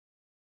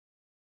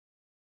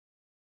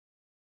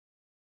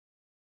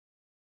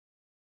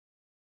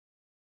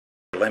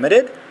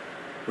limited.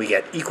 We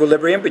get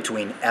equilibrium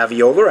between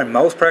alveolar and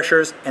mouth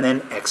pressures, and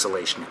then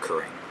exhalation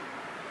occurring.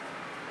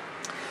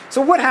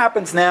 So what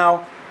happens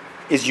now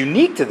is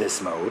unique to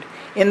this mode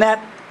in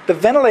that the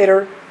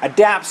ventilator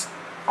adapts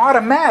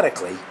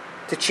automatically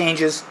to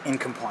changes in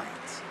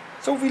compliance.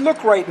 So if we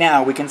look right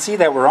now, we can see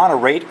that we're on a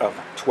rate of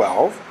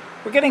 12.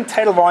 We're getting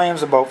tidal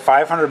volumes about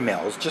 500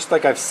 mils, just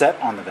like I've set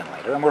on the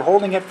ventilator, and we're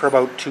holding it for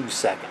about 2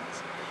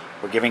 seconds.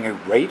 We're giving a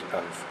rate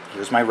of,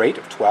 here's my rate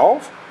of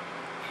 12,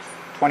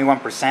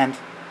 21%,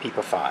 peep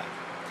of 5.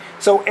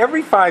 So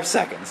every 5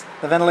 seconds,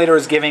 the ventilator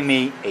is giving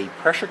me a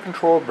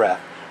pressure-controlled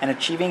breath and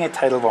achieving a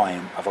tidal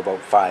volume of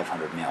about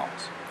 500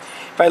 mils.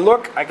 If I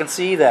look, I can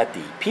see that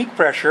the peak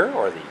pressure,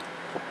 or the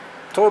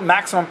total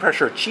maximum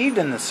pressure achieved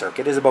in the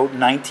circuit, is about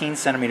 19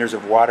 centimeters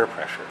of water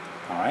pressure.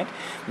 All right?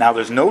 Now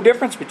there's no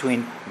difference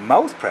between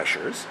mouth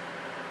pressures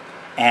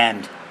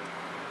and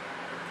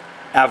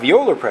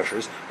alveolar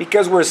pressures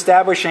because we're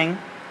establishing,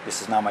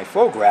 this is now my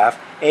flow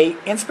graph, a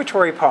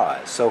inspiratory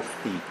pause. So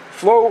the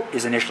flow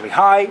is initially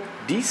high,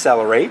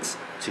 decelerates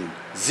to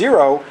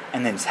 0,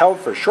 and then is held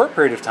for a short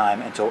period of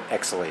time until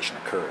exhalation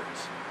occurs.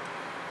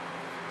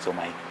 So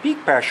my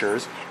peak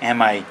pressures and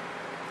my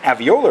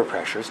alveolar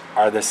pressures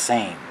are the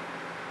same.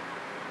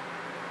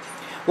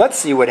 Let's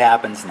see what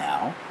happens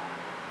now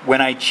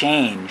when I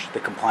change the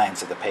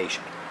compliance of the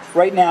patient.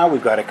 Right now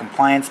we've got a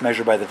compliance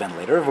measured by the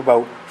ventilator of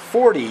about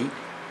 40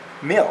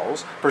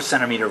 mils per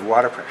centimeter of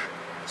water pressure.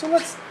 So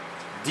let's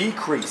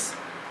decrease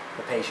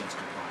the patient's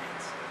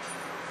compliance.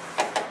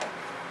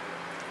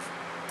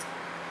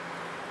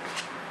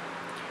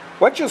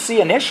 What you'll see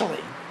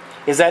initially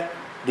is that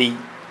the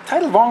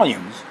tidal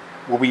volumes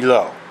will be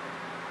low.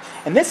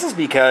 And this is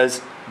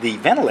because the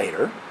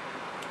ventilator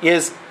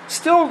is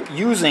still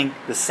using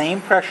the same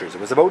pressures.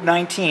 It was about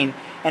 19,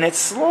 and it's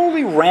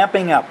slowly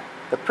ramping up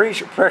the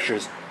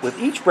pressures with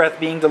each breath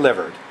being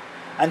delivered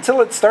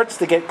until it starts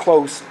to get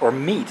close or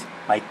meet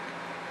my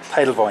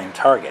tidal volume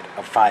target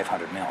of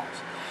 500 mils.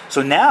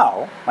 So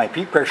now my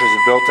peak pressures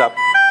have built up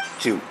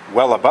to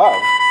well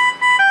above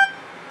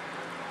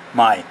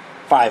my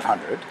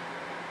 500,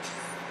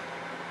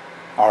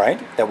 all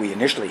right, that we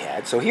initially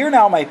had. So here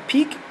now my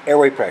peak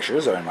airway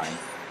pressures, or my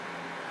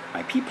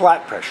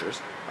P-plat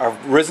pressures, are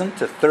risen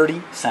to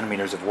 30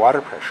 centimeters of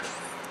water pressure.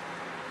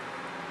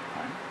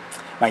 All right.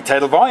 My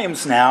tidal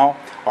volumes now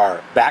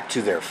are back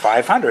to their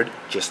 500,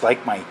 just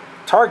like my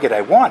target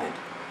I wanted.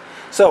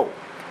 So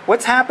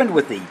what's happened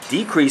with the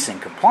decrease in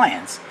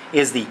compliance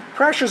is the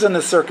pressures in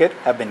the circuit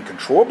have been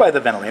controlled by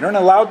the ventilator and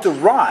allowed to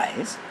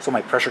rise, so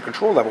my pressure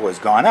control level has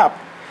gone up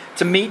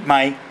to meet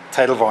my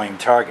tidal volume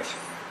target.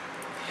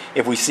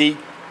 If we see,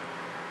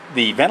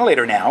 the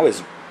ventilator now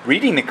is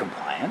reading the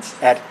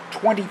compliance at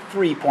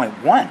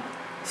 23.1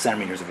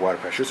 centimeters of water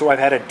pressure, so I've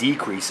had a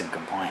decrease in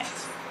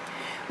compliance.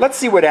 Let's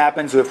see what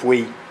happens if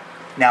we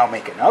now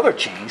make another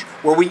change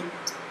where we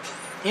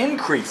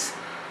increase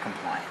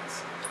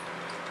compliance.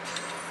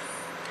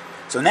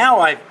 So now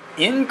I've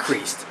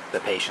increased the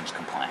patient's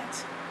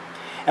compliance.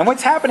 And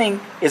what's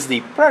happening is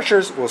the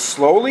pressures will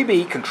slowly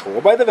be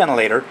controlled by the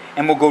ventilator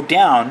and will go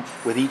down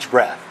with each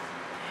breath.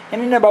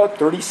 And in about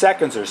 30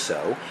 seconds or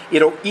so,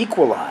 it'll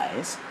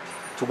equalize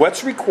to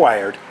what's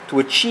required to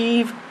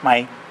achieve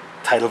my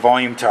tidal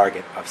volume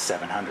target of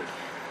 700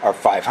 or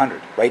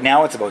 500. Right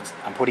now it's about,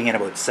 I'm putting in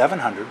about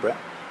 700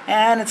 breath,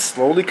 and it's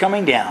slowly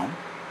coming down.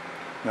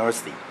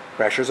 Notice the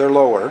pressures are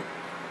lower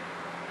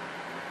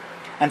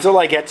until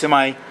I get to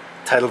my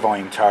tidal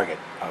volume target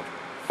of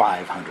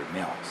 500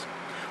 mils.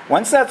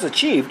 Once that's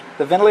achieved,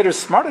 the ventilator is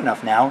smart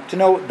enough now to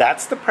know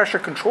that's the pressure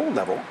control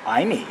level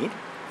I need,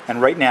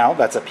 and right now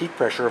that's a peak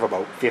pressure of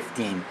about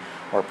 15,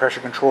 or a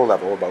pressure control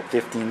level of about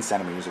 15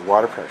 centimeters of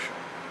water pressure.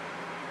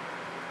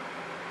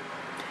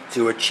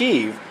 To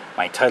achieve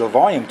my tidal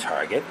volume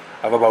target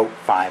of about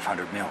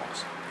 500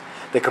 mils.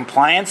 The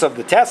compliance of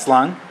the test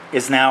lung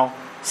is now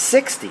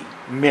 60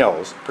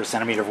 mils per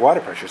centimeter of water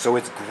pressure, so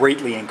it's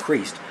greatly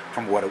increased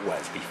from what it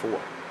was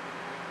before.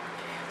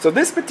 So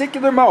this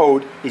particular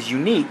mode is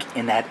unique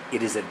in that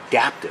it is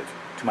adaptive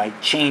to my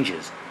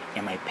changes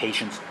in my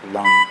patient's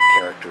lung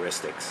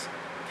characteristics.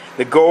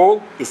 The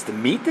goal is to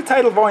meet the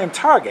tidal volume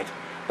target,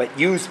 but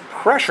use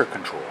pressure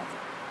control.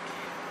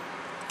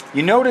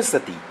 You notice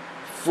that the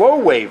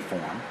flow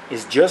waveform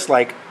is just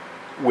like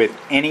with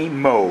any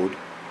mode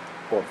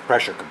of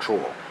pressure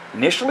control.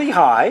 Initially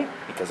high,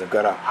 because I've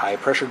got a high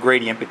pressure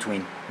gradient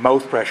between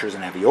mouth pressures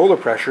and alveolar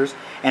pressures,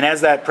 and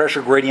as that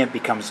pressure gradient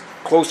becomes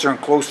closer and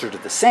closer to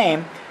the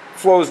same,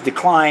 flows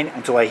decline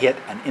until I hit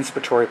an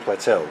inspiratory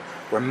plateau,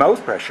 where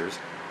mouth pressures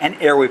and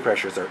airway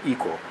pressures are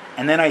equal,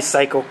 and then I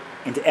cycle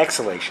into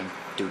exhalation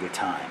due to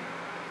time.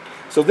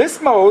 So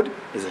this mode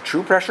is a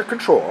true pressure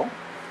control.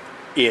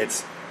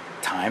 It's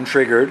time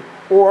triggered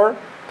or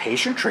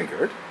patient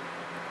triggered.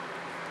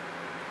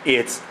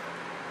 It's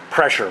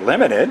pressure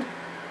limited,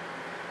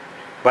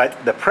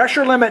 but the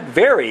pressure limit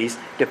varies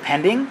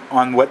depending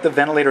on what the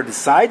ventilator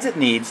decides it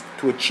needs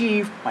to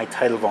achieve my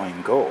tidal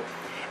volume goal,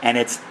 and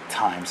it's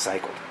time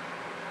cycled.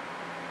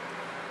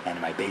 And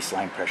my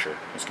baseline pressure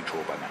is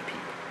controlled by my PEEP.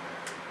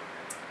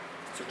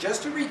 So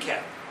just to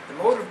recap, the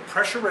mode of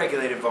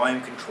pressure-regulated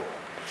volume control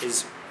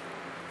is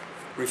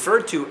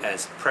referred to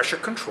as pressure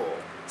control,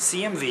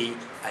 CMV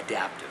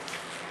adaptive.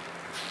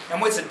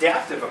 And what's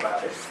adaptive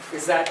about it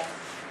is that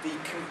the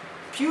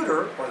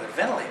computer or the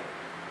ventilator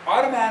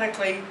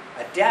automatically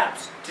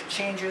adapts to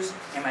changes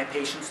in my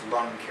patient's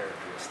lung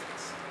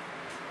characteristics.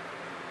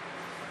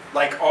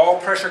 Like all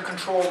pressure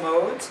control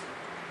modes,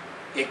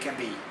 it can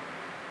be,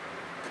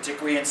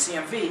 particularly in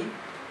CMV,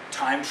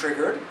 time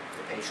triggered, if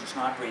the patient's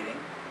not breathing,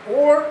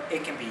 or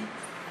it can be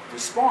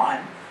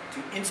respond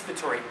to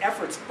inspiratory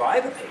efforts by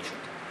the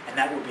patient, and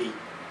that will be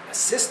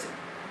assisted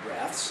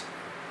breaths.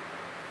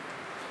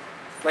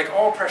 Like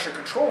all pressure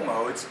control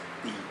modes,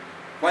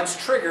 once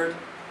triggered,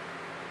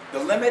 the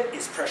limit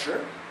is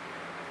pressure.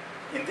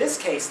 In this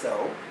case,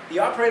 though, the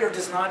operator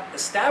does not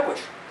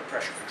establish the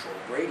pressure control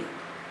gradient.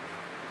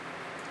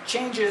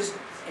 Changes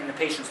in the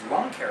patient's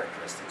lung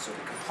characteristics, or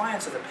the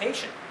compliance of the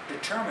patient,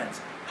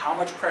 determines how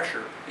much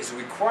pressure is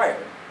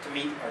required to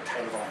meet our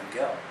tidal volume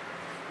go.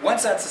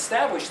 Once that's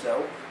established,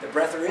 though, the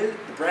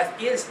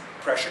breath is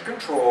pressure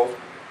controlled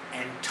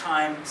and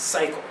time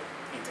cycled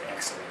into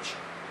exhalation.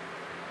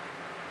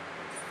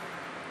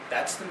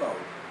 That's the mode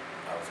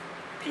of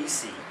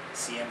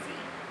PC-CMV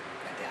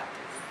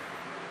adaptive.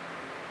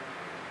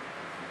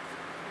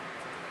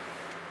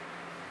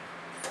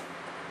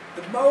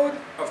 The mode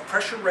of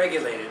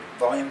pressure-regulated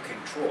volume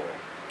control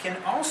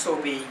can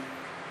also be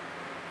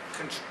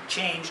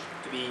changed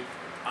to be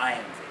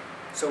IMV.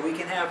 So we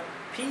can have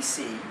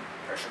PC,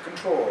 pressure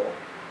control,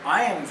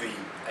 IMV,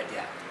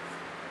 adaptive.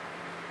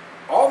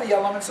 All the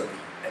elements of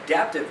the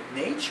adaptive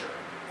nature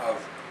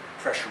of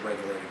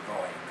pressure-regulated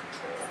volume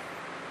control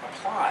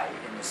apply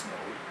in this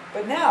mode,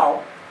 but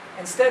now,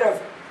 instead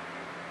of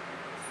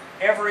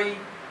every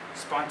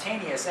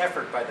spontaneous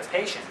effort by the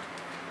patient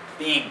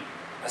being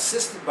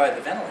assisted by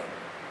the ventilator,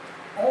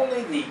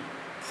 only the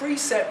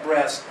preset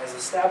breaths as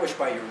established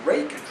by your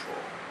rate control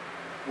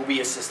will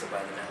be assisted by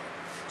the ventilator.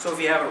 So if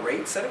you have a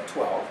rate set of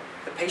 12,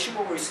 the patient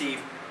will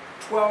receive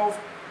 12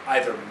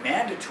 either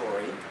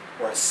mandatory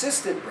or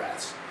assisted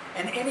breaths,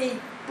 and any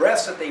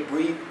breaths that they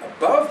breathe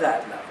above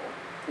that level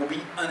will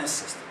be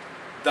unassisted,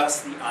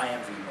 thus the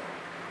IMV mode.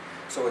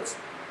 So it's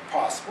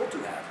possible to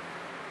have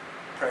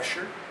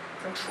pressure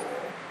control,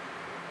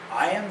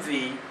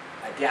 IMV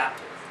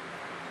adaptive.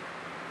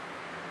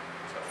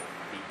 So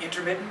the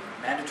intermittent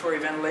mandatory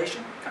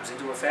ventilation comes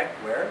into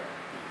effect where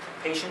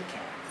the patient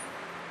can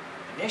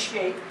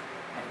initiate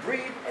and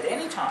breathe at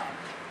any time,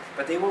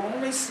 but they will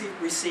only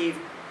receive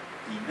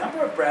the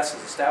number of breaths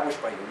as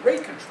established by your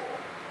rate control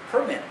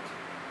per minute,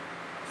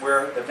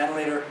 where the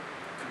ventilator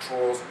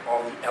controls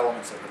all the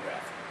elements of the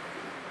breath.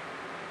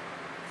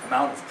 The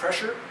amount of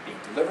pressure being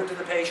delivered to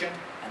the patient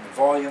and the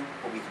volume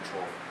will be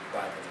controlled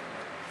by the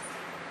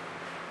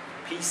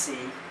ventilator.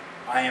 PC,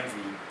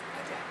 IMV,